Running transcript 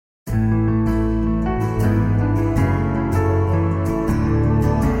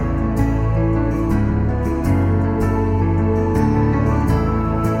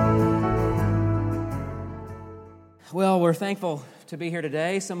we're thankful to be here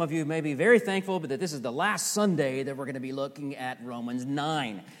today. Some of you may be very thankful, but that this is the last Sunday that we're going to be looking at Romans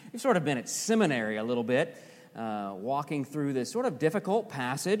 9. We've sort of been at seminary a little bit, walking through this sort of difficult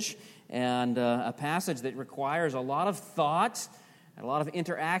passage, and a passage that requires a lot of thought, and a lot of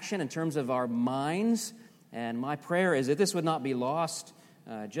interaction in terms of our minds. And my prayer is that this would not be lost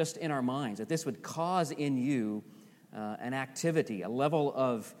just in our minds, that this would cause in you an activity, a level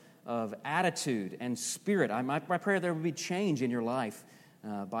of attitude and spirit. My prayer there would be change in your life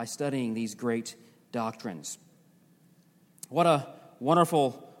by studying these great doctrines. What a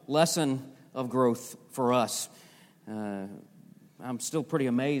wonderful lesson of growth for us. I'm still pretty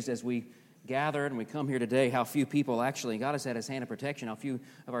amazed as we gather and we come here today how few people actually, God has had His hand of protection, how few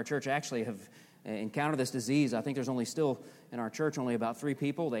of our church actually have encountered this disease. I think there's only still in our church only about 3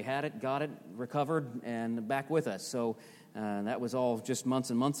 people. They had it, got it, recovered, and back with us. So that was all just months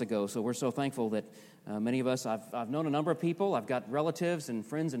and months ago. So we're so thankful that many of us, I've known a number of people. I've got relatives and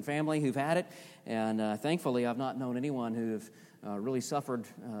friends and family who've had it. And thankfully, I've not known anyone who've really suffered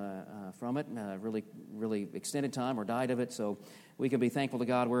from it, really extended time or died of it. So we can be thankful to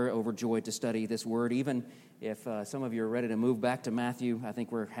God. We're overjoyed to study this word. Even if some of you are ready to move back to Matthew, I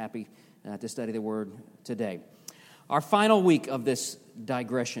think we're happy to study the word today. Our final week of this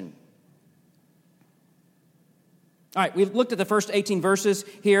digression. All right, we've looked at the first 18 verses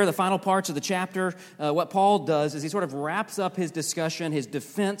here, the final parts of the chapter. What Paul does is he sort of wraps up his discussion, his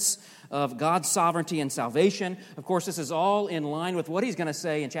defense of God's sovereignty and salvation. Of course, this is all in line with what he's going to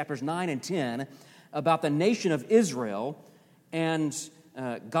say in chapters 9 and 10 about the nation of Israel and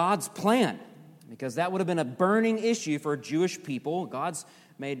God's plan, because that would have been a burning issue for Jewish people. God's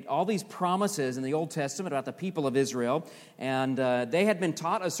made all these promises in the Old Testament about the people of Israel, and they had been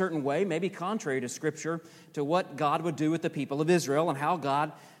taught a certain way, maybe contrary to Scripture, to what God would do with the people of Israel and how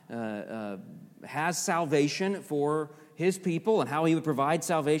God has salvation for His people and how He would provide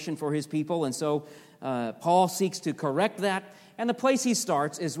salvation for His people. And so Paul seeks to correct that, and the place he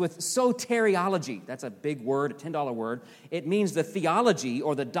starts is with soteriology. That's a big word, a $10 word. It means the theology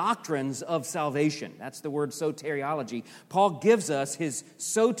or the doctrines of salvation. That's the word soteriology. Paul gives us his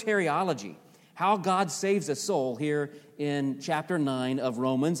soteriology, how God saves a soul here in chapter 9 of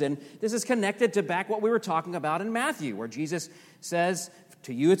Romans. And this is connected to back what we were talking about in Matthew, where Jesus says,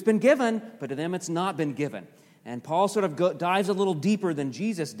 to you it's been given, but to them it's not been given. And Paul sort of dives a little deeper than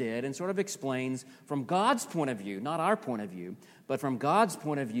Jesus did and sort of explains from God's point of view, not our point of view, but from God's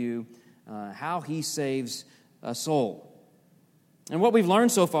point of view, how He saves a soul. And what we've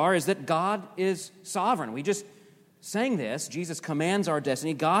learned so far is that God is sovereign. We just sang this. Jesus commands our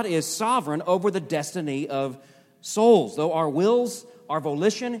destiny. God is sovereign over the destiny of souls. Though our wills, our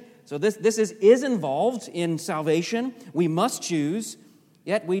volition, so this is involved in salvation. We must choose.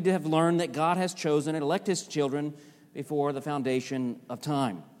 Yet we have learned that God has chosen and elected His children before the foundation of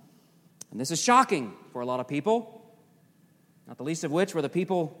time. And this is shocking for a lot of people, not the least of which were the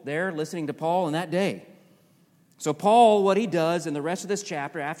people there listening to Paul in that day. So Paul, what he does in the rest of this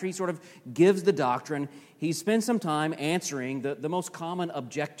chapter, after he sort of gives the doctrine, he spends some time answering the most common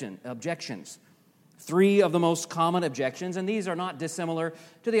objections. 3 of the most common objections, and these are not dissimilar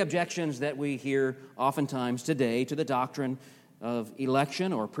to the objections that we hear oftentimes today to the doctrine of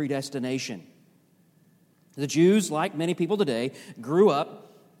election or predestination. The Jews, like many people today, grew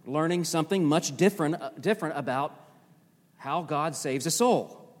up learning something much different about how God saves a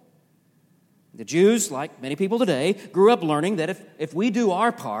soul. The Jews, like many people today, grew up learning that if we do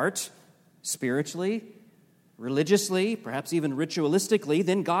our part spiritually, religiously, perhaps even ritualistically,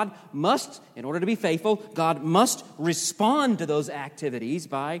 then God must, in order to be faithful, God must respond to those activities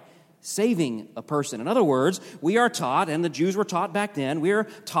by saving a person. In other words, we are taught, and the Jews were taught back then, we are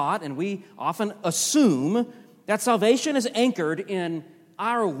taught and we often assume that salvation is anchored in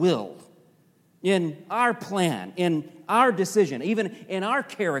our will, in our plan, in our decision, even in our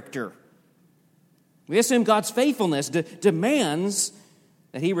character. We assume God's faithfulness demands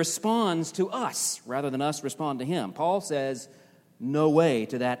that He responds to us rather than us respond to Him. Paul says, no way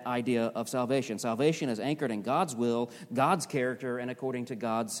to that idea of salvation. Salvation is anchored in God's will, God's character, and according to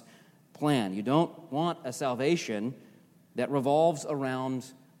God's plan. You don't want a salvation that revolves around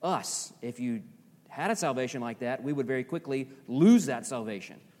us. If you had a salvation like that, we would very quickly lose that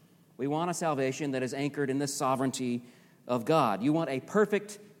salvation. We want a salvation that is anchored in the sovereignty of God. You want a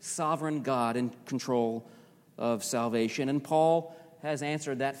perfect, sovereign God in control of salvation. And Paul has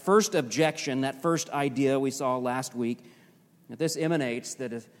answered that first objection, that first idea we saw last week, that this emanates,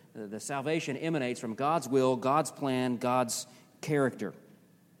 that the salvation emanates from God's will, God's plan, God's character.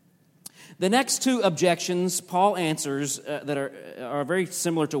 The next 2 objections Paul answers that are very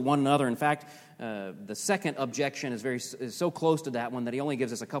similar to one another. In fact, The second objection is so close to that one that he only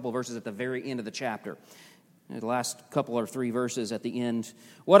gives us a couple of verses at the very end of the chapter. The last couple or three verses at the end.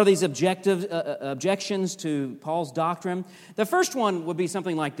 What are these objections to Paul's doctrine? The first one would be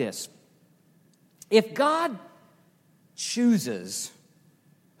something like this. If God chooses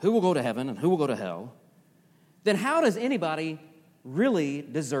who will go to heaven and who will go to hell, then how does anybody really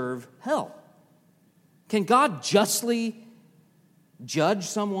deserve hell? Can God justly judge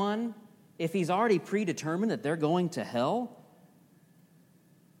someone if he's already predetermined that they're going to hell?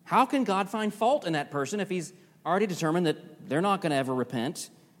 How can God find fault in that person if he's already determined that they're not going to ever repent?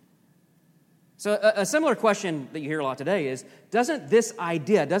 So a similar question that you hear a lot today is, doesn't this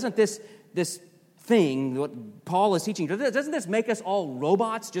thing, what Paul is teaching, doesn't this make us all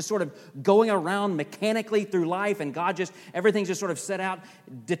robots, just sort of going around mechanically through life, and everything's just sort of set out?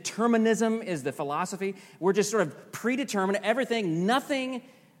 Determinism is the philosophy. We're just sort of predetermined, everything, nothing,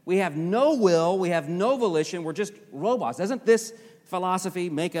 we have no will, we have no volition, we're just robots. Doesn't this philosophy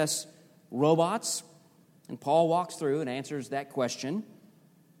make us robots? And Paul walks through and answers that question.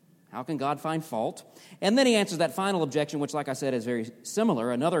 How can God find fault? And then he answers that final objection, which, like I said, is very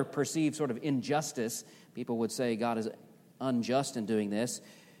similar. Another perceived sort of injustice. People would say God is unjust in doing this.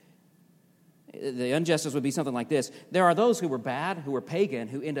 The injustice would be something like this. There are those who were bad, who were pagan,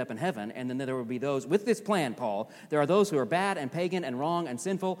 who end up in heaven, and then there will be those, with this plan, Paul, there are those who are bad and pagan and wrong and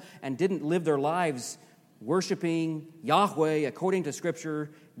sinful and didn't live their lives worshiping Yahweh according to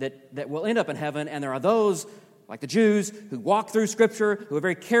Scripture that will end up in heaven, and there are those like the Jews who walk through Scripture, who are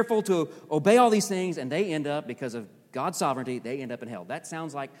very careful to obey all these things, and they end up, because of God's sovereignty, they end up in hell. That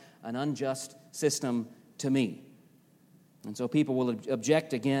sounds like an unjust system to me. And so people will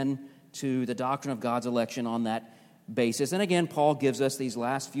object again to the doctrine of God's election on that basis. And again, Paul gives us these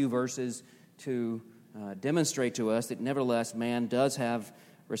last few verses to demonstrate to us that nevertheless man does have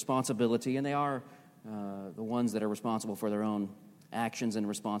responsibility, and they are the ones that are responsible for their own actions in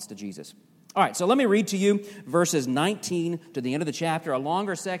response to Jesus. All right, so let me read to you verses 19 to the end of the chapter, a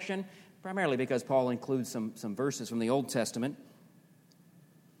longer section, primarily because Paul includes some verses from the Old Testament.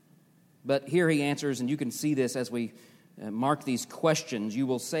 But here he answers, and you can see this as we mark these questions. You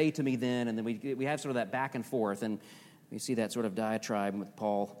will say to me then, and then we have sort of that back and forth, and we see that sort of diatribe with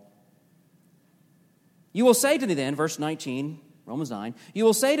Paul. You will say to me then, verse 19, Romans 9, you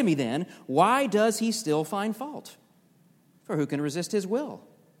will say to me then, why does he still find fault? For who can resist his will?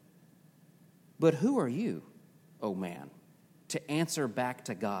 But who are you, O man, to answer back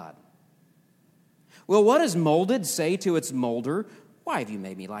to God? Will what is molded say to its molder, why have you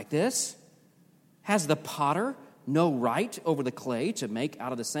made me like this? Has the potter no right over the clay to make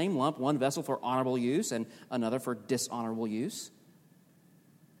out of the same lump one vessel for honorable use and another for dishonorable use?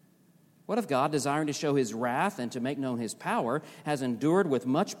 What if God, desiring to show his wrath and to make known his power, has endured with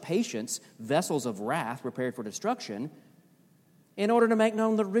much patience vessels of wrath prepared for destruction, in order to make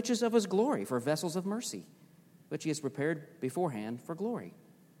known the riches of his glory for vessels of mercy, which he has prepared beforehand for glory,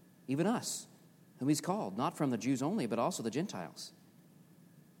 even us, whom he's called, not from the Jews only, but also the Gentiles.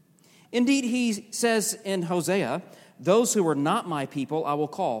 Indeed, he says in Hosea, those who were not my people I will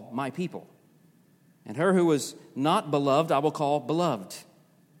call my people, and her who was not beloved I will call beloved.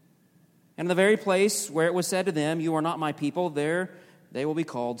 And in the very place where it was said to them, you are not my people, there they will be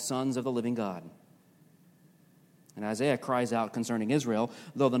called sons of the living God. And Isaiah cries out concerning Israel,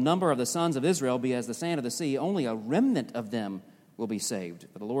 though the number of the sons of Israel be as the sand of the sea, only a remnant of them will be saved.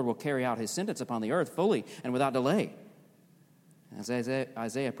 For the Lord will carry out his sentence upon the earth fully and without delay. As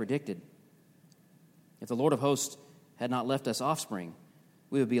Isaiah predicted, if the Lord of hosts had not left us offspring,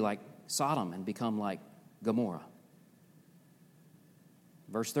 we would be like Sodom and become like Gomorrah.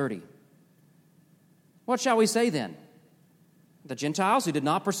 Verse 30. What shall we say then? The Gentiles who did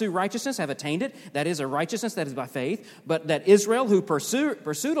not pursue righteousness have attained it. That is a righteousness that is by faith. But that Israel who pursued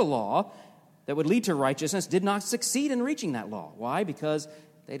a law that would lead to righteousness did not succeed in reaching that law. Why? Because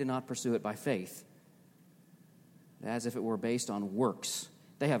they did not pursue it by faith, as if it were based on works.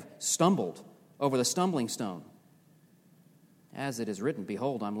 They have stumbled over the stumbling stone. As it is written,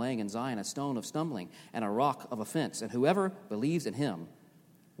 behold, I'm laying in Zion a stone of stumbling and a rock of offense, and whoever believes in him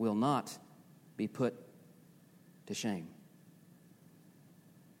will not be put to shame.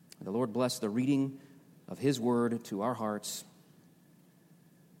 May the Lord bless the reading of his word to our hearts.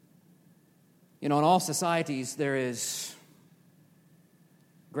 You know, in all societies, there is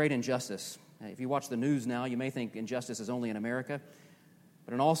great injustice. If you watch the news now, you may think injustice is only in America.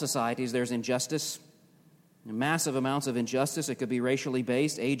 But in all societies, there's injustice. Massive amounts of injustice. It could be racially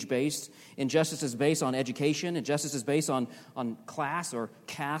based, age-based. Injustice is based on education. Injustice is based on class or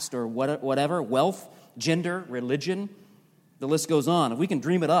caste or whatever, wealth, gender, religion. The list goes on. If we can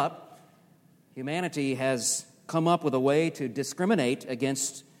dream it up, humanity has come up with a way to discriminate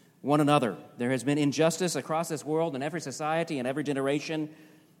against one another. There has been injustice across this world, in every society, in every generation.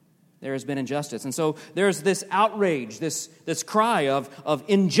 There has been injustice. And so there's this outrage, this cry of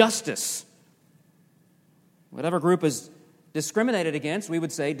injustice. Whatever group is discriminated against, we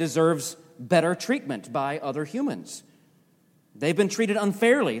would say, deserves better treatment by other humans. They've been treated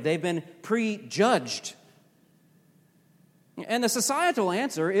unfairly. They've been prejudged. And the societal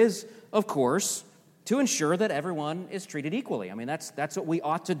answer is, of course, to ensure that everyone is treated equally. I mean, that's what we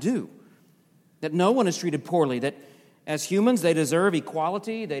ought to do. That no one is treated poorly. That as humans, they deserve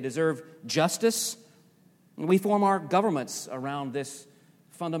equality. They deserve justice. And we form our governments around this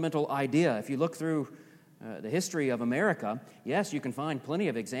fundamental idea. If you look through the history of America, yes, you can find plenty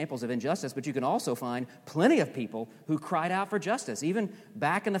of examples of injustice, but you can also find plenty of people who cried out for justice, even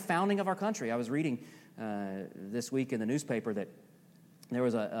back in the founding of our country. I was reading this week in the newspaper that there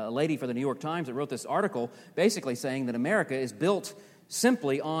was a lady for the New York Times that wrote this article basically saying that America is built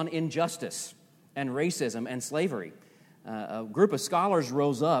simply on injustice and racism and slavery. A group of scholars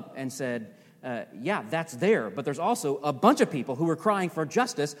rose up and said, yeah, that's there, but there's also a bunch of people who were crying for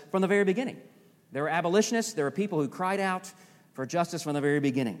justice from the very beginning. There were abolitionists. There were people who cried out for justice from the very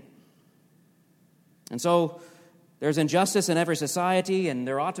beginning. And so there's injustice in every society, and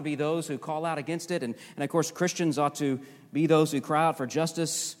there ought to be those who call out against it. And of course, Christians ought to be those who cry out for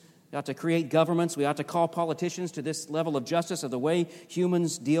justice. We ought to create governments. We ought to call politicians to this level of justice of the way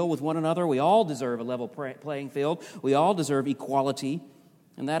humans deal with one another. We all deserve a level playing field. We all deserve equality.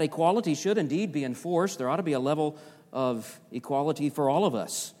 And that equality should indeed be enforced. There ought to be a level of equality for all of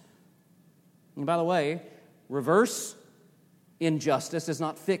us. And by the way, reverse injustice does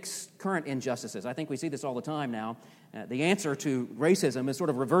not fix current injustices. I think we see this all the time now. The answer to racism is sort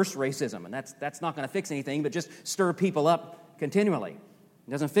of reverse racism, and that's not going to fix anything, but just stir people up continually.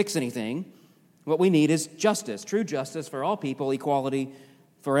 It doesn't fix anything. What we need is justice, true justice for all people, equality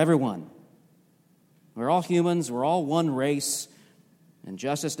for everyone. We're all humans, we're all one race, and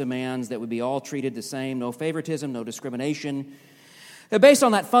justice demands that we be all treated the same, no favoritism, no discrimination. Based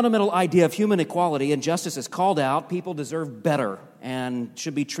on that fundamental idea of human equality, and justice is called out, people deserve better and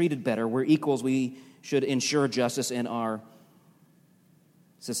should be treated better. We're equals. We should ensure justice in our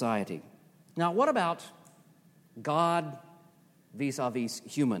society. Now, what about God vis-a-vis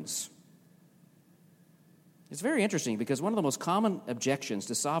humans? It's very interesting because one of the most common objections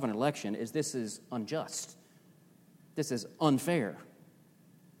to sovereign election is this is unjust. This is unfair.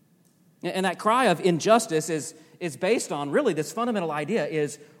 And that cry of injustice is based on really this fundamental idea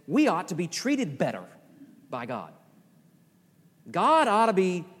is we ought to be treated better by God. God ought to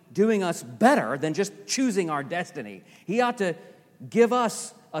be doing us better than just choosing our destiny. He ought to give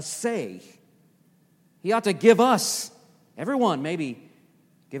us a say. He ought to give us, everyone maybe,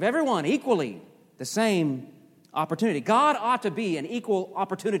 give everyone equally the same opportunity. God ought to be an equal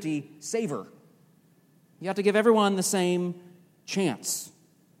opportunity saver. He ought to give everyone the same chance.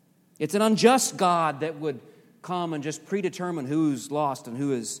 It's an unjust God that would come and just predetermine who's lost and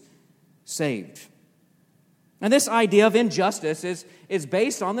who is saved. And this idea of injustice is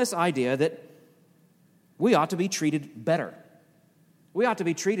based on this idea that we ought to be treated better. We ought to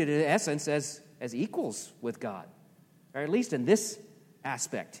be treated, in essence, as equals with God, or at least in this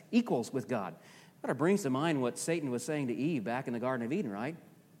aspect, equals with God. That brings to mind what Satan was saying to Eve back in the Garden of Eden, right?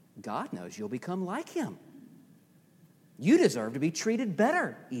 God knows you'll become like him. You deserve to be treated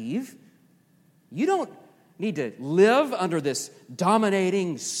better, Eve. You don't need to live under this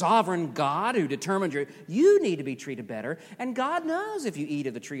dominating sovereign God who determines you need to be treated better. And God knows if you eat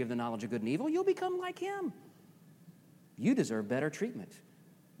of the tree of the knowledge of good and evil, you'll become like him. You deserve better treatment.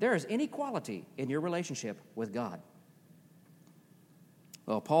 There is inequality in your relationship with God.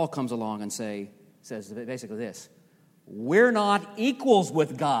 Well, Paul comes along and says basically this: we're not equals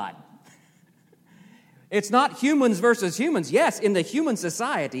with God. It's not humans versus humans. Yes, in the human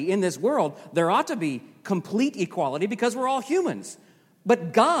society, in this world, there ought to be complete equality because we're all humans.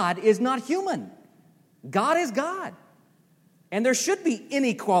 But God is not human. God is God. And there should be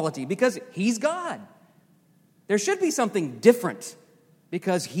inequality because he's God. There should be something different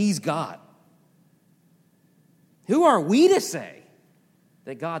because he's God. Who are we to say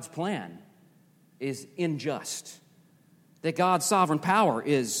that God's plan is unjust? That God's sovereign power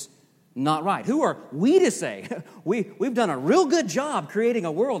is not right? Who are we to say we've done a real good job creating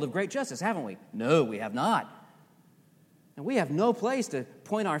a world of great justice, haven't we? No, we have not. And we have no place to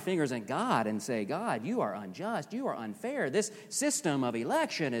point our fingers at God and say, God, you are unjust, you are unfair. This system of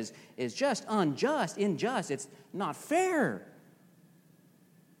election is just unjust, unjust. It's not fair.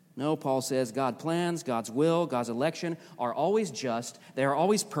 No, Paul says God's plans, God's will, God's election are always just. They are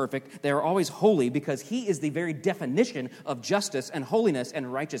always perfect. They are always holy because He is the very definition of justice and holiness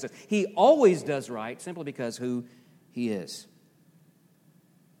and righteousness. He always does right simply because who He is.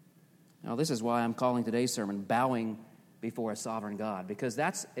 Now, this is why I'm calling today's sermon Bowing Before a Sovereign God, because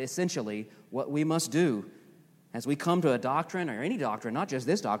that's essentially what we must do as we come to a doctrine, or any doctrine, not just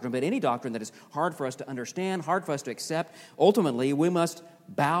this doctrine, but any doctrine that is hard for us to understand, hard for us to accept. Ultimately, we must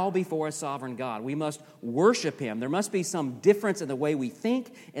bow before a sovereign God. We must worship Him. There must be some difference in the way we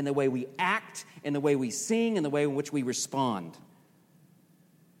think, in the way we act, in the way we sing, in the way in which we respond.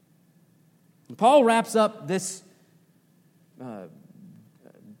 And Paul wraps up this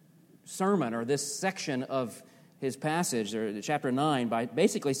sermon, or this section of his passage, or chapter 9, by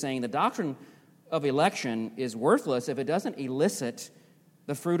basically saying the doctrine of election is worthless if it doesn't elicit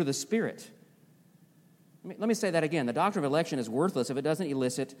the fruit of the Spirit. Let me say that again. The doctrine of election is worthless if it doesn't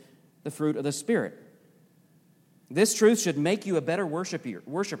elicit the fruit of the Spirit. This truth should make you a better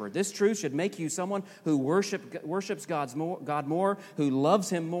worshiper. This truth should make you someone who worships God more, who loves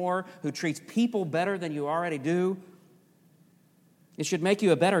Him more, who treats people better than you already do. It should make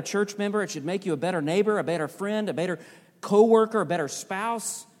you a better church member. It should make you a better neighbor, a better friend, a better co-worker, a better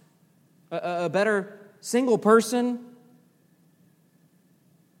spouse, a better single person.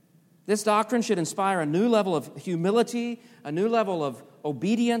 This doctrine should inspire a new level of humility, a new level of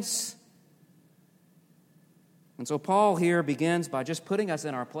obedience. And so Paul here begins by just putting us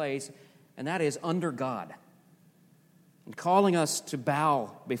in our place, and that is under God, and calling us to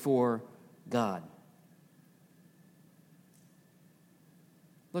bow before God.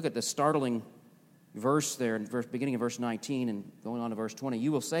 Look at the startling verse there, beginning of verse 19 and going on to verse 20.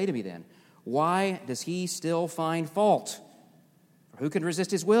 You will say to me then, why does he still find fault? Or who can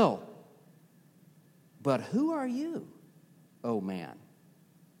resist his will? But who are you, O man,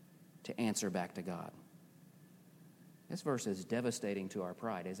 to answer back to God? This verse is devastating to our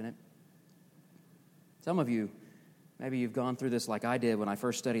pride, isn't it? Some of you, maybe you've gone through this like I did when I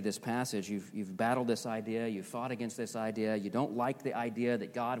first studied this passage. You've battled this idea. You've fought against this idea. You don't like the idea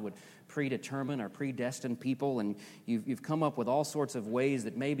that God would predetermine or predestine people, and you've come up with all sorts of ways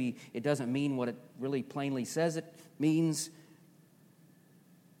that maybe it doesn't mean what it really plainly says it means.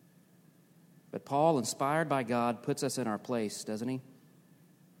 But Paul, inspired by God, puts us in our place, doesn't he?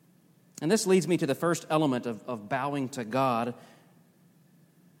 And this leads me to the first element of bowing to God.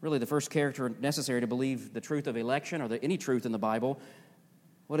 Really, the first character necessary to believe the truth of election or any truth in the Bible.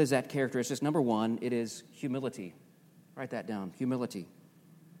 What is that characteristic? Number one, it is humility. Write that down, humility.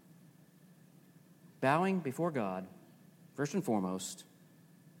 Bowing before God, first and foremost,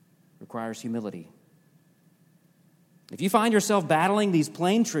 requires humility. If you find yourself battling these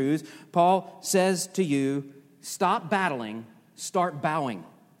plain truths, Paul says to you, stop battling, start bowing.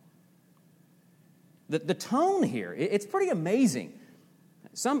 The tone here, it's pretty amazing.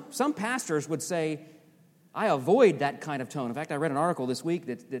 Some pastors would say, I avoid that kind of tone. In fact, I read an article this week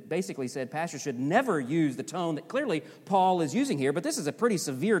that basically said pastors should never use the tone that clearly Paul is using here, but this is a pretty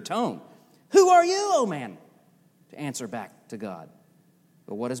severe tone. Who are you, O man, to answer back to God?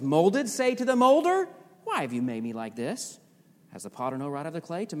 But what does molded say to the molder? Why have you made me like this? Has the potter no right of the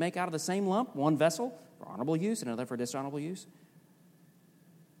clay to make out of the same lump one vessel for honorable use and another for dishonorable use?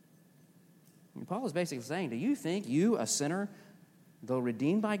 And Paul is basically saying, do you think you, a sinner, though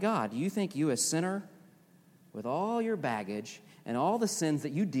redeemed by God, do you think you, a sinner, with all your baggage and all the sins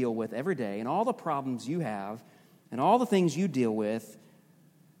that you deal with every day and all the problems you have and all the things you deal with,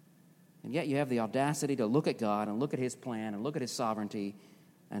 and yet you have the audacity to look at God and look at His plan and look at His sovereignty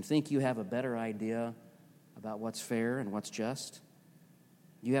and think you have a better idea about what's fair and what's just?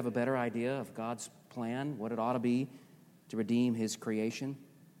 You have a better idea of God's plan, what it ought to be to redeem His creation?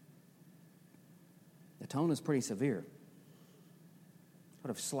 The tone is pretty severe. Sort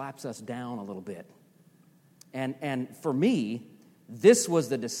of slaps us down a little bit. And for me, this was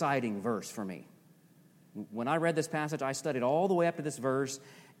the deciding verse for me. When I read this passage, I studied all the way up to this verse,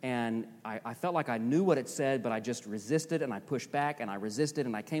 and I felt like I knew what it said, but I just resisted, and I pushed back, and I resisted,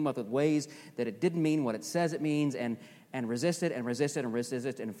 and I came up with ways that it didn't mean what it says it means, and resisted, and resisted, and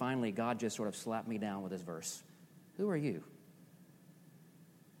resisted, and finally God just sort of slapped me down with this verse. Who are you?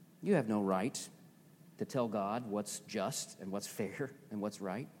 You have no right to tell God what's just and what's fair and what's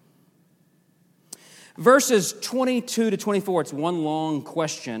right. Verses 22 to 24, it's one long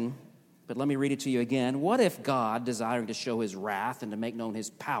question, but let me read it to you again. What if God, desiring to show His wrath and to make known His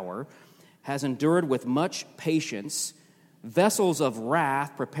power, has endured with much patience vessels of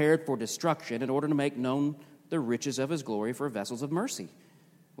wrath prepared for destruction in order to make known the riches of His glory for vessels of mercy,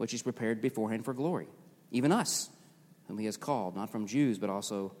 which He's prepared beforehand for glory, even us, whom He has called, not from Jews, but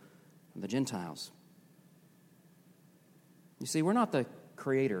also from the Gentiles. You see, we're not the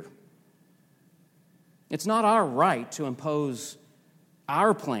creator. It's not our right to impose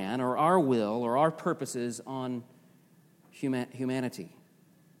our plan or our will or our purposes on humanity.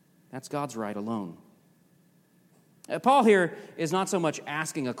 That's God's right alone. Paul here is not so much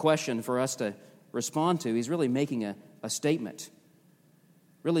asking a question for us to respond to. He's really making a statement.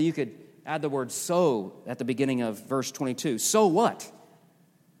 Really, you could add the word "so" at the beginning of verse 22. So what?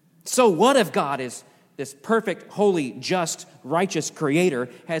 So what if God is this perfect, holy, just, righteous creator,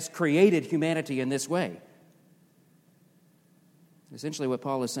 has created humanity in this way? Essentially what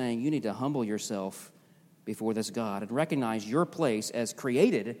Paul is saying, you need to humble yourself before this God and recognize your place as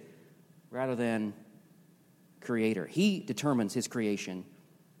created rather than creator. He determines his creation,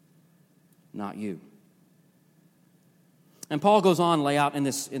 not you. And Paul goes on to lay out in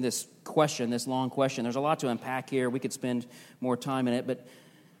this question, this long question. There's a lot to unpack here. We could spend more time in it, but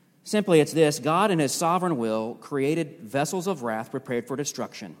simply it's this: God in his sovereign will created vessels of wrath prepared for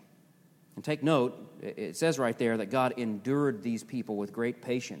destruction. And take note, it says right there that God endured these people with great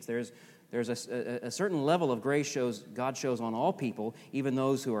patience. There's a certain level of grace God shows on all people, even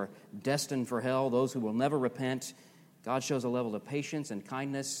those who are destined for hell, those who will never repent. God shows a level of patience and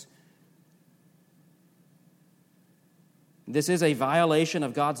kindness. This is a violation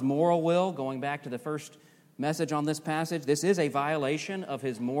of God's moral will, going back to the first message on this passage. This is a violation of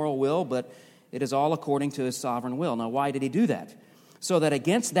his moral will, but it is all according to his sovereign will. Now, why did he do that? So that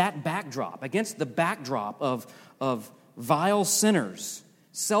against that backdrop, against the backdrop of vile sinners,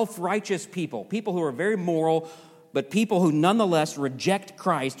 self-righteous people who are very moral, but people who nonetheless reject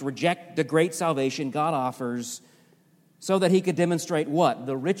Christ, reject the great salvation God offers, so that he could demonstrate what?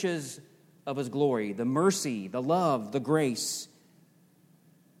 The riches of his glory, the mercy, the love, the grace.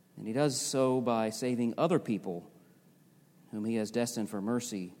 And he does so by saving other people whom he has destined for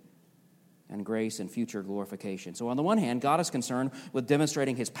mercy and grace and future glorification. So on the one hand, God is concerned with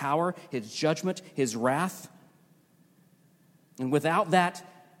demonstrating his power, his judgment, his wrath. And without that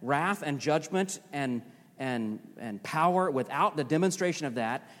wrath and judgment and power, without the demonstration of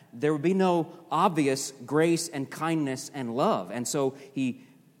that, there would be no obvious grace and kindness and love. And so he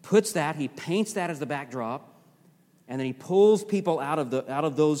paints that as the backdrop, and then he pulls people out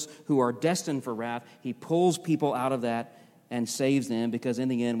of those who are destined for wrath. He pulls people out of that and saves them, because in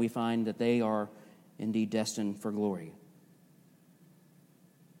the end we find that they are indeed destined for glory.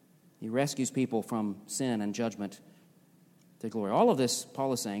 He rescues people from sin and judgment to glory. All of this,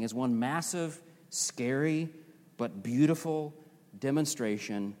 Paul is saying, is one massive, scary, but beautiful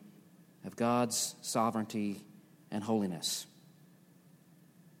demonstration of God's sovereignty and holiness.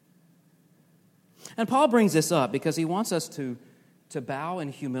 And Paul brings this up because he wants us to bow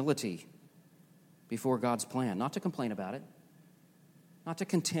in humility before God's plan, not to complain about it, not to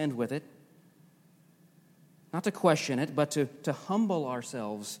contend with it, not to question it, but to humble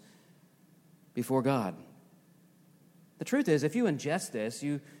ourselves before God. The truth is, if you ingest this,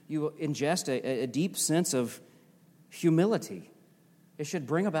 you ingest a deep sense of humility. It should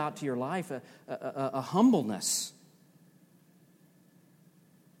bring about to your life a humbleness.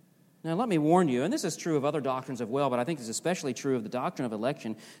 Now, let me warn you, and this is true of other doctrines as well, but I think it's especially true of the doctrine of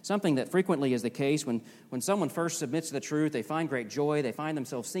election, something that frequently is the case when someone first submits to the truth, they find great joy, they find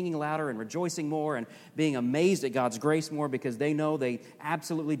themselves singing louder and rejoicing more and being amazed at God's grace more because they know they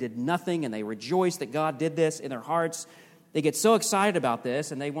absolutely did nothing, and they rejoice that God did this in their hearts. They get so excited about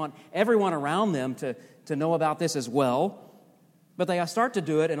this, and they want everyone around them to know about this as well. But they start to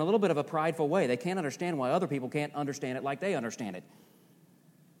do it in a little bit of a prideful way. They can't understand why other people can't understand it like they understand it.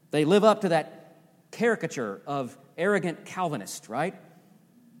 They live up to that caricature of arrogant Calvinist, right?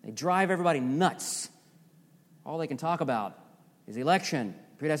 They drive everybody nuts. All they can talk about is election,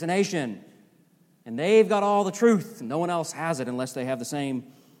 predestination, and they've got all the truth. No one else has it unless they have the same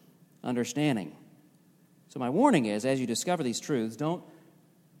understanding. So my warning is, as you discover these truths, don't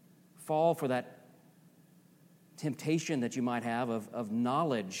fall for that temptation that you might have of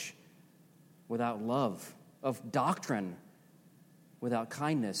knowledge without love, of doctrine without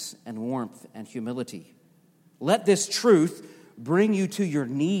kindness and warmth and humility. Let this truth bring you to your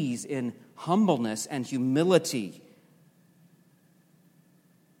knees in humbleness and humility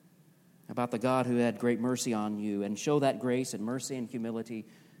about the God who had great mercy on you, and show that grace and mercy and humility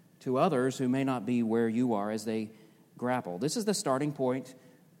to others who may not be where you are as they grapple. This is the starting point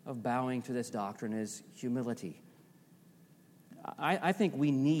of bowing to this doctrine, is humility. I think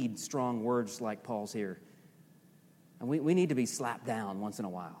we need strong words like Paul's here. And we need to be slapped down once in a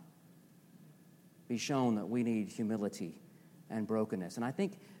while. Be shown that we need humility and brokenness. And I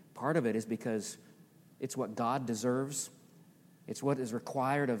think part of it is because it's what God deserves. It's what is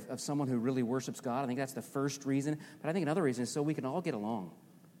required of someone who really worships God. I think that's the first reason. But I think another reason is so we can all get along.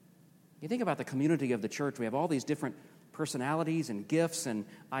 You think about the community of the church. We have all these different personalities and gifts and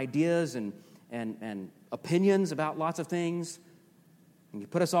ideas and opinions about lots of things. And you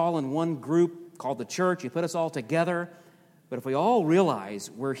put us all in one group called the church. You put us all together. But if we all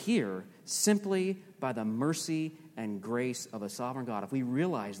realize we're here simply by the mercy and grace of a sovereign God, if we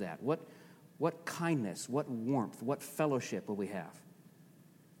realize that, what kindness, what warmth, what fellowship will we have?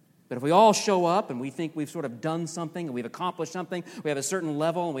 But if we all show up and we think we've sort of done something and we've accomplished something, we have a certain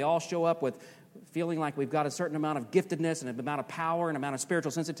level, and we all show up with feeling like we've got a certain amount of giftedness and an amount of power and an amount of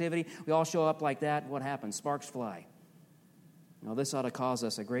spiritual sensitivity, we all show up like that, what happens? Sparks fly. Now, this ought to cause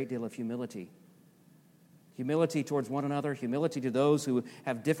us a great deal of humility. Humility towards one another, humility to those who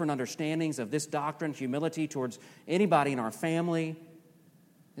have different understandings of this doctrine, humility towards anybody in our family.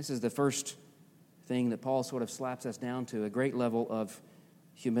 This is the first thing that Paul sort of slaps us down to, a great level of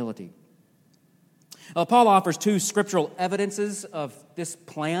humility. Paul offers two scriptural evidences of this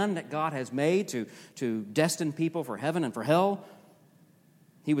plan that God has made to destine people for heaven and for hell.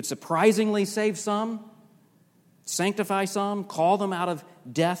 He would surprisingly save some, sanctify some, call them out of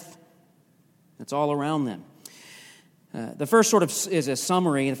death. It's all around them. The first sort of is a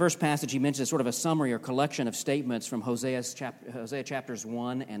summary. The first passage he mentions is sort of a summary or collection of statements from Hosea chapters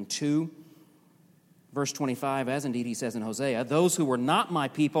 1 and 2. Verse 25, as indeed he says in Hosea, "Those who were not my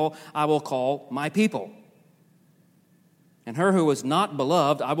people I will call my people. And her who was not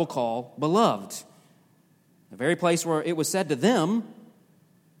beloved I will call beloved." The very place where it was said to them,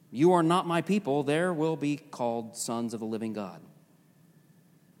 "You are not my people," there will be called sons of the living God.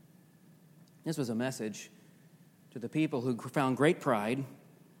 This was a message to the people who found great pride,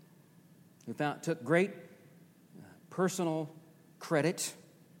 who took great personal credit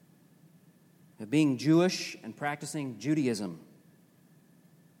of being Jewish and practicing Judaism.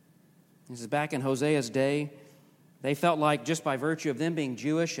 This is back in Hosea's day. They felt like just by virtue of them being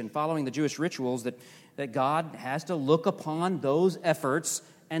Jewish and following the Jewish rituals that God has to look upon those efforts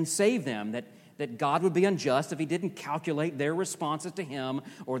and save them, that God would be unjust if he didn't calculate their responses to him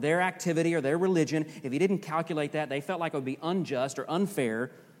or their activity or their religion. If he didn't calculate that, they felt like it would be unjust or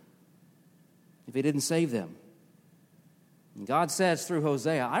unfair if he didn't save them. And God says through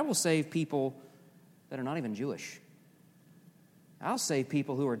Hosea, "I will save people that are not even Jewish. I'll save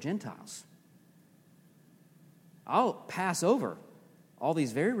people who are Gentiles. I'll pass over all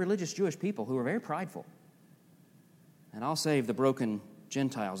these very religious Jewish people who are very prideful. And I'll save the broken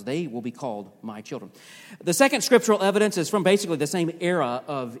Gentiles. They will be called my children." The second scriptural evidence is from basically the same era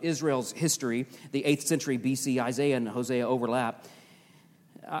of Israel's history, the 8th century BC. Isaiah and Hosea overlap.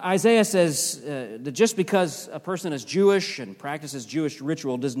 Isaiah says that just because a person is Jewish and practices Jewish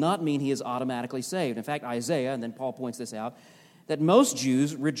ritual does not mean he is automatically saved. In fact, Isaiah, and then Paul points this out, that most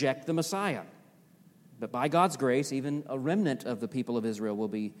Jews reject the Messiah. But by God's grace, even a remnant of the people of Israel will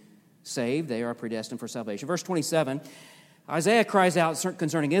be saved. They are predestined for salvation. Verse 27, Isaiah cries out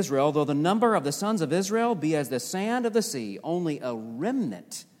concerning Israel, "Though the number of the sons of Israel be as the sand of the sea, only a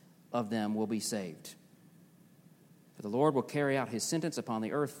remnant of them will be saved. For the Lord will carry out his sentence upon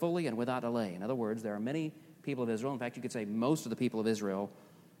the earth fully and without delay." In other words, there are many people of Israel. In fact, you could say most of the people of Israel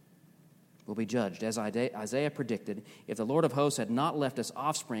will be judged. As Isaiah predicted, if the Lord of hosts had not left us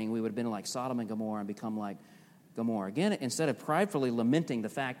offspring, we would have been like Sodom and Gomorrah and become like Gomorrah. Again, instead of pridefully lamenting the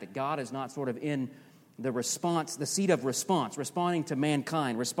fact that God is not sort of in the response, the seat of response, responding to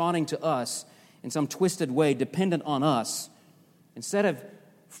mankind, responding to us in some twisted way, dependent on us, instead of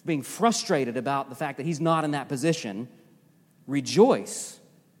being frustrated about the fact that he's not in that position, rejoice,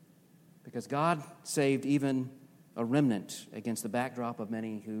 because God saved even a remnant against the backdrop of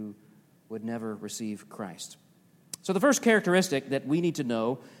many who would never receive Christ. So the first characteristic that we need to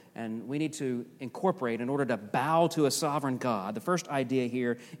know and we need to incorporate in order to bow to a sovereign God, the first idea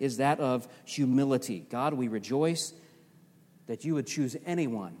here is that of humility. God, we rejoice that you would choose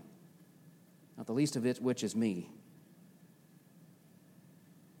anyone, not the least of it, which is me.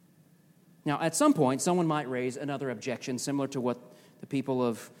 Now, at some point, someone might raise another objection similar to what the people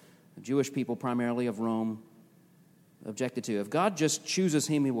of, the Jewish people primarily of Rome, objected to. If God just chooses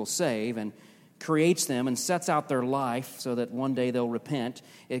whom he will save and creates them and sets out their life so that one day they'll repent,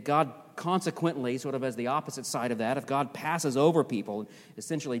 if God consequently, sort of as the opposite side of that, if God passes over people,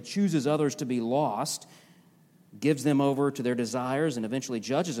 essentially chooses others to be lost, gives them over to their desires and eventually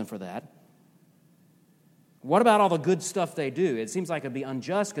judges them for that, what about all the good stuff they do? It seems like it'd be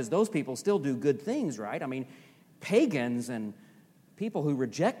unjust because those people still do good things, right? I mean, pagans and people who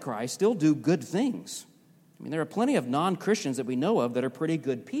reject Christ still do good things. I mean, there are plenty of non-Christians that we know of that are pretty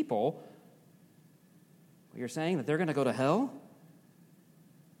good people. You're saying that they're going to go to hell?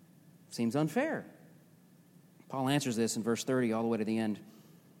 Seems unfair. Paul answers this in verse 30 all the way to the end.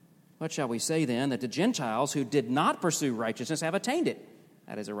 What shall we say then? That the Gentiles who did not pursue righteousness have attained it.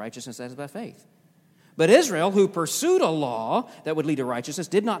 That is a righteousness that is by faith. But Israel, who pursued a law that would lead to righteousness,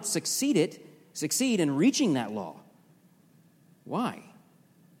 did not succeed in reaching that law. Why?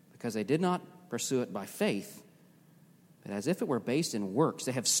 Because they did not pursue it by faith, but as if it were based in works.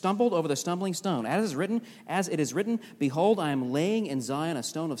 They have stumbled over the stumbling stone. As it is written, behold, I am laying in Zion a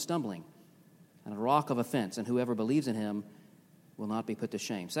stone of stumbling and a rock of offense, and whoever believes in him will not be put to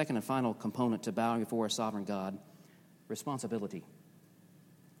shame. Second and final component to bowing before a sovereign God, responsibility.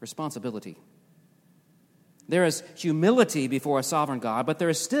 Responsibility. There is humility before a sovereign God, but there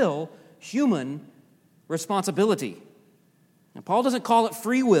is still human responsibility. Now, Paul doesn't call it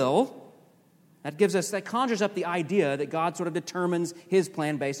free will. That conjures up the idea that God sort of determines his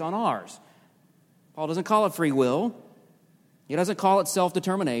plan based on ours. Paul doesn't call it free will. He doesn't call it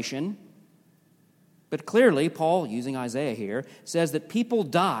self-determination. But clearly, Paul, using Isaiah here, says that people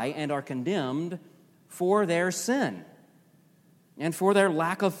die and are condemned for their sin and for their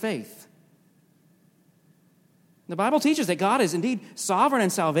lack of faith. The Bible teaches that God is indeed sovereign in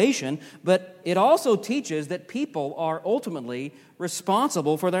salvation, but it also teaches that people are ultimately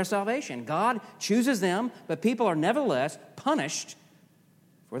responsible for their salvation. God chooses them, but people are nevertheless punished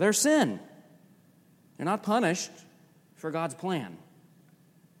for their sin. They're not punished for God's plan.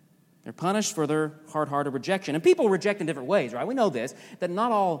 They're punished for their hard-hearted rejection. And people reject in different ways, right? We know this, that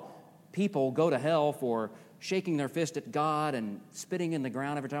not all people go to hell for shaking their fist at God and spitting in the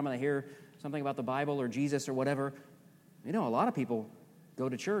ground every time they hear something about the Bible or Jesus or whatever. You know, a lot of people go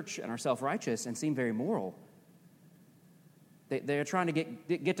to church and are self-righteous and seem very moral. They're trying to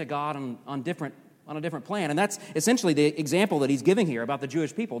get to God on a different plan. And that's essentially the example that he's giving here about the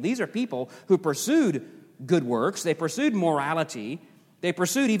Jewish people. These are people who pursued good works. They pursued morality. They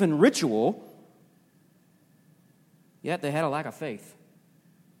pursued even ritual, yet they had a lack of faith.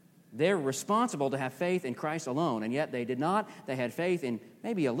 They're responsible to have faith in Christ alone, and yet they did not. They had faith in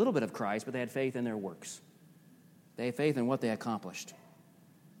maybe a little bit of Christ, but they had faith in their works. They had faith in what they accomplished.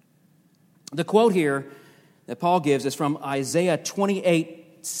 The quote here that Paul gives is from Isaiah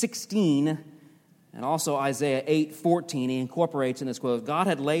 28:16 and also Isaiah 8:14. He incorporates in this quote, God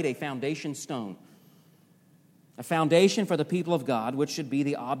had laid a foundation stone, a foundation for the people of God, which should be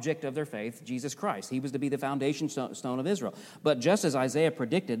the object of their faith, Jesus Christ. He was to be the foundation stone of Israel. But just as Isaiah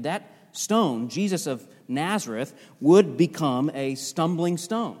predicted, that stone, Jesus of Nazareth, would become a stumbling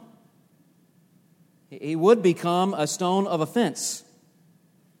stone. He would become a stone of offense.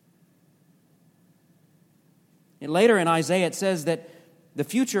 And later in Isaiah, it says that the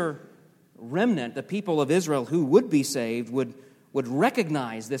future remnant, the people of Israel who would be saved, would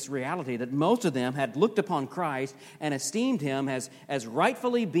recognize this reality that most of them had looked upon Christ and esteemed him as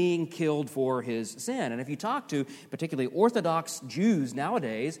rightfully being killed for his sin. And if you talk to particularly Orthodox Jews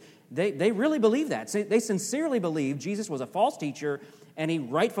nowadays, they really believe that. They sincerely believe Jesus was a false teacher and he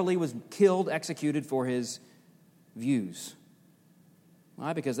rightfully was killed, executed for his views.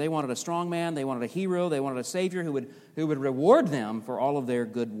 Why? Because they wanted a strong man, they wanted a hero, they wanted a Savior who would reward them for all of their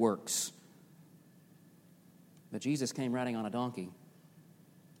good works. But Jesus came riding on a donkey,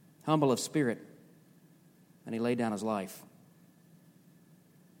 humble of spirit, and he laid down his life.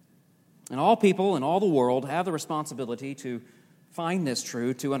 And all people in all the world have the responsibility to find this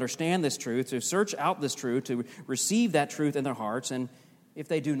truth, to understand this truth, to search out this truth, to receive that truth in their hearts, and if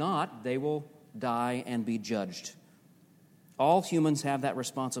they do not, they will die and be judged. All humans have that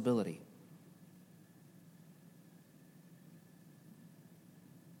responsibility.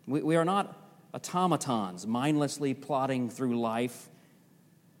 We are not automatons mindlessly plodding through life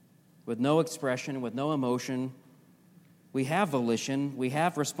with no expression, with no emotion. We have volition. We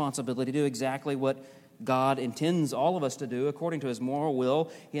have responsibility to do exactly what God intends all of us to do according to his moral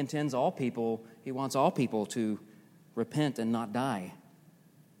will. He intends all people, he wants all people to repent and not die.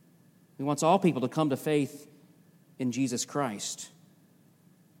 He wants all people to come to faith in Jesus Christ.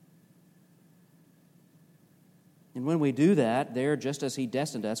 And when we do that, there, just as he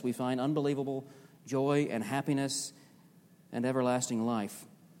destined us, we find unbelievable joy and happiness and everlasting life.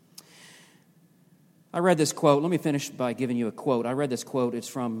 I read this quote. Let me finish by giving you a quote. I read this quote. It's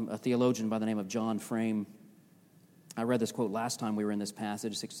from a theologian by the name of John Frame. I read this quote last time we were in this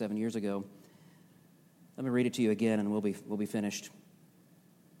passage 6 or 7 years ago. Let me read it to you again, and we'll be finished.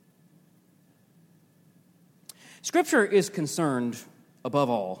 Scripture is concerned, above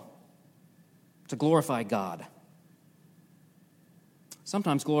all, to glorify God.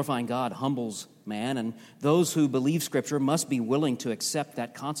 Sometimes glorifying God humbles man, and those who believe Scripture must be willing to accept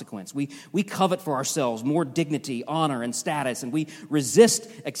that consequence. We covet for ourselves more dignity, honor, and status, and we resist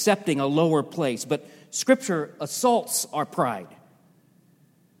accepting a lower place. But Scripture assaults our pride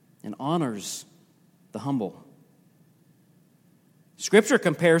and honors the humble. Scripture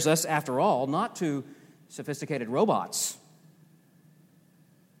compares us, after all, not to sophisticated robots,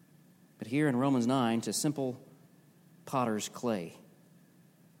 but here in Romans 9, to simple potter's clay.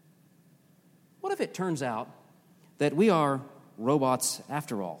 What if it turns out that we are robots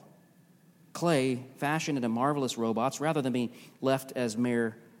after all? Clay fashioned into marvelous robots rather than being left as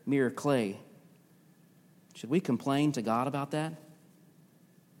mere clay. Should we complain to God about that?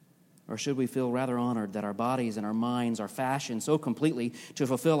 Or should we feel rather honored that our bodies and our minds are fashioned so completely to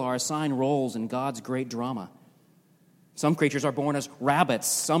fulfill our assigned roles in God's great drama? Some creatures are born as rabbits,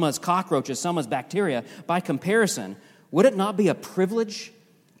 some as cockroaches, some as bacteria. By comparison, would it not be a privilege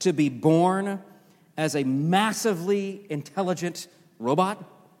to be born as a massively intelligent robot?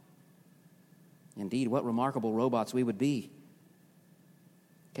 Indeed, what remarkable robots we would be,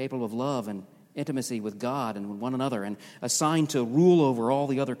 capable of love and intimacy with God and with one another, and assigned to rule over all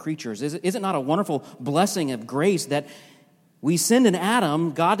the other creatures. Is it not a wonderful blessing of grace that we sinned in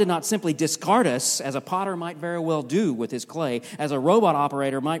Adam? God did not simply discard us, as a potter might very well do with his clay, as a robot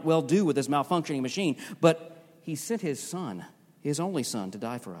operator might well do with his malfunctioning machine, but he sent his Son, his only Son, to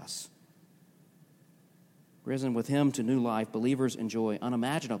die for us. Risen with him to new life, believers enjoy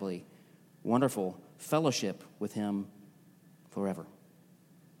unimaginably wonderful fellowship with him forever.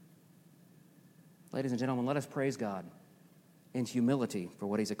 Ladies and gentlemen, let us praise God in humility for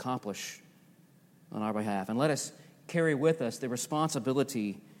what he's accomplished on our behalf. And let us carry with us the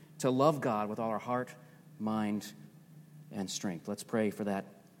responsibility to love God with all our heart, mind, and strength. Let's pray for that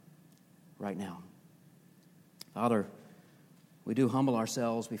right now. Father, we do humble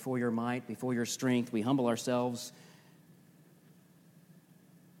ourselves before your might, before your strength. We humble ourselves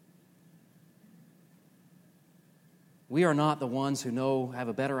we are not the ones who have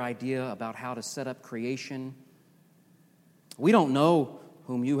a better idea about how to set up creation. We don't know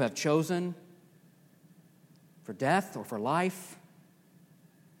whom you have chosen for death or for life.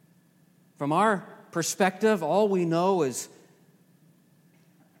 From our perspective, all we know is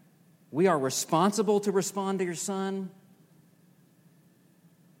we are responsible to respond to your Son.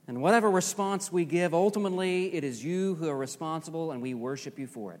 And whatever response we give, ultimately it is you who are responsible, and we worship you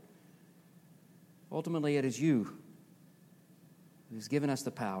for it. Ultimately it is you who's given us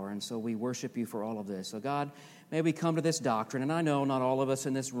the power, and so we worship you for all of this. So God, may we come to this doctrine, and I know not all of us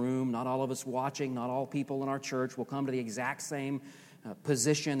in this room, not all of us watching, not all people in our church will come to the exact same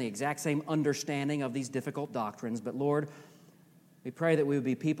position, the exact same understanding of these difficult doctrines, but Lord, we pray that we would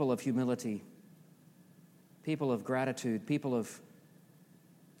be people of humility, people of gratitude, people of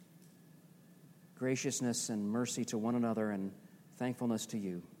graciousness and mercy to one another and thankfulness to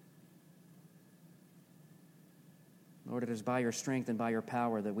you. Lord, it is by your strength and by your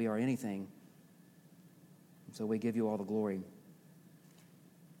power that we are anything. And so we give you all the glory.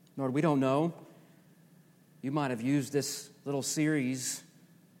 Lord, we don't know. You might have used this little series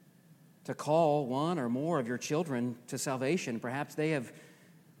to call one or more of your children to salvation. Perhaps they have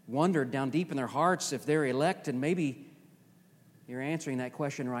wondered down deep in their hearts if they're elect, and maybe you're answering that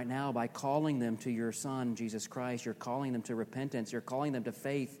question right now by calling them to your Son, Jesus Christ. You're calling them to repentance. You're calling them to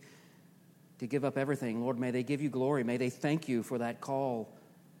faith, to give up everything. Lord, may they give you glory. May they thank you for that call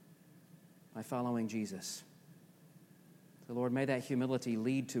by following Jesus. So, Lord, may that humility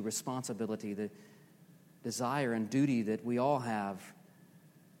lead to responsibility, the desire and duty that we all have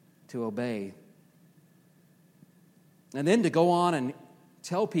to obey. And then to go on and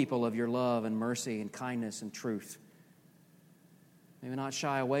tell people of your love and mercy and kindness and truth. May we not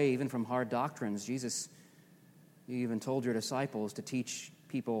shy away even from hard doctrines. Jesus, you even told your disciples to teach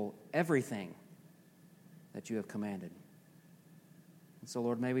people everything that you have commanded. And so,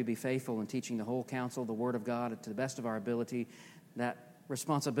 Lord, may we be faithful in teaching the whole counsel, the Word of God, to the best of our ability. That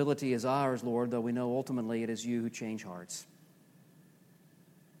responsibility is ours, Lord, though we know ultimately it is you who change hearts.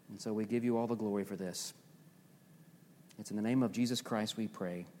 And so we give you all the glory for this. It's in the name of Jesus Christ we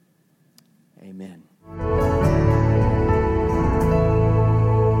pray. Amen.